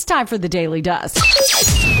time for the Daily Dust.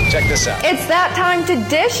 Check this out. It's that time to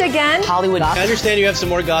dish again. Hollywood. I understand you have some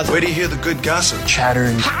more gossip. Where do you hear the good gossip?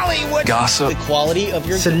 Chattering. Hollywood The gossip. quality of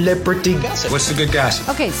your Celebrity gossip. What's the good gossip?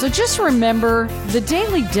 Okay, so just remember, the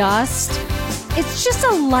Daily Dust, it's just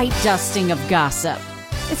a light dusting of gossip.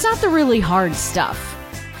 It's not the really hard stuff.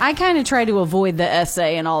 I kind of try to avoid the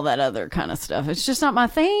essay and all that other kind of stuff. It's just not my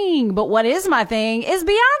thing. But what is my thing is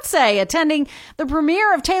Beyonce attending the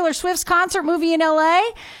premiere of Taylor Swift's concert movie in LA.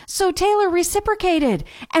 So Taylor reciprocated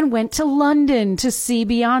and went to London to see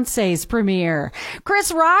Beyonce's premiere.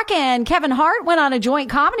 Chris Rock and Kevin Hart went on a joint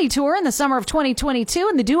comedy tour in the summer of 2022,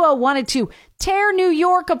 and the duo wanted to tear New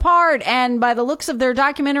York apart. And by the looks of their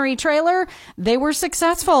documentary trailer, they were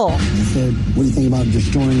successful. I said, what do you think about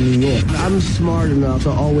destroying New York? I'm smart enough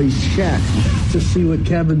to always check to see what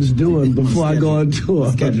Kevin's doing before I go on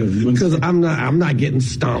tour. Because I'm not getting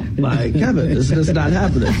stomped by Kevin. It's just not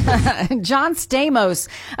happening. John Stamos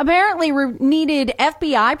apparently needed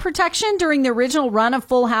FBI protection during the original run of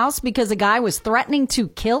Full House because a guy was threatening to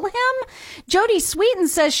kill him. Jodie Sweetin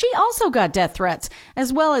says she also got death threats,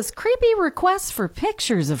 as well as creepy requests for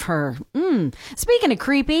pictures of her. Speaking of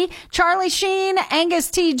creepy, Charlie Sheen,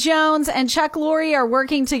 Angus T. Jones, and Chuck Lorre are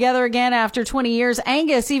working together again after 20 years.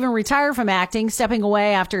 Angus even retired from acting, stepping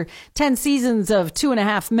away after 10 seasons of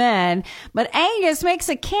 2.5 Men. But Angus makes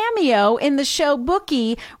a cameo in the show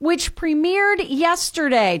Bookie, which premiered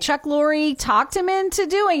yesterday. Chuck Lorre talked him into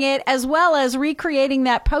doing it, as well as recreating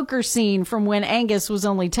that poker scene from when Angus was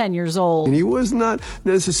only 10 years old. And he was not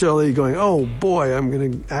necessarily going, oh boy, I'm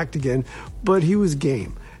going to act again, but he was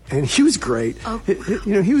game. And he was great. Oh.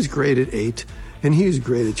 He was great at 8, and he was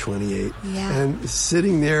great at 28. Yeah. And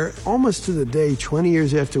sitting there almost to the day, 20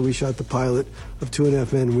 years after we shot the pilot of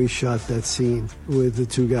 2.5 Men, we shot that scene with the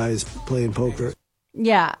two guys playing poker.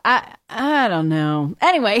 Yeah, I don't know.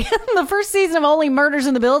 Anyway, the first season of Only Murders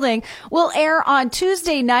in the Building will air on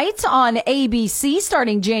Tuesday nights on ABC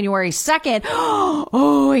starting January 2nd.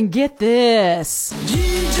 Oh, and get this.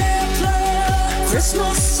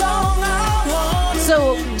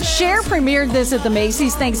 So Cher premiered this at the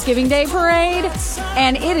Macy's Thanksgiving Day Parade,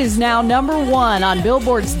 and it is now #1 on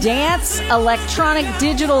Billboard's Dance Electronic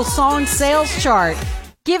Digital Song Sales Chart,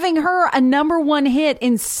 giving her a #1 hit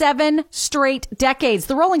in 7 straight decades.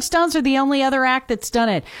 The Rolling Stones are the only other act that's done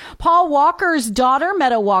it. Paul Walker's daughter,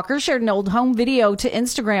 Meadow Walker, shared an old home video to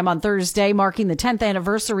Instagram on Thursday, marking the 10th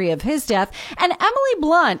anniversary of his death. And Emily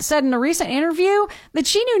Blunt said in a recent interview that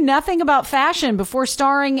she knew nothing about fashion before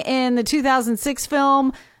starring in the 2006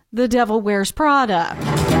 film The Devil Wears Prada.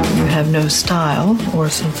 You have no style or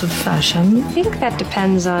sense of fashion. I think that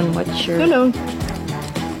depends on what you're... No.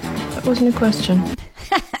 That wasn't a question.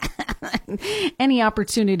 Any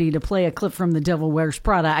opportunity to play a clip from The Devil Wears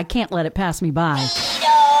Prada, I can't let it pass me by.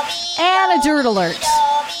 And a dirt alert.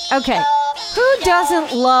 Okay, who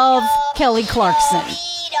doesn't love Kelly Clarkson?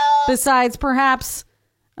 Besides, perhaps,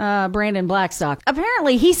 Brandon Blackstock.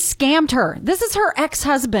 Apparently, he scammed her. This is her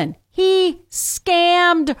ex-husband. He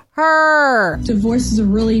scammed her. Divorce is a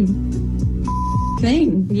really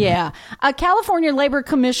thing. Yeah. A California labor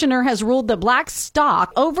commissioner has ruled that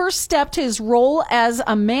Blackstock overstepped his role as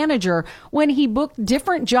a manager when he booked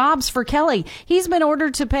different jobs for Kelly. He's been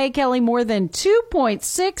ordered to pay Kelly more than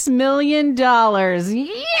 $2.6 million.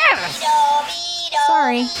 Yes!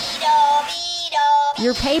 Sorry.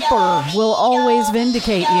 Your paper will always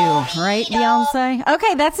vindicate you, right, Beyonce?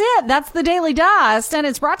 Okay, that's it. That's the Daily Dust, and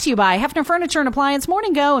it's brought to you by Hefner Furniture and Appliance,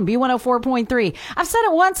 Morning Go, and B104.3. I've said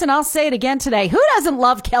it once, and I'll say it again today. Who doesn't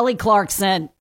love Kelly Clarkson?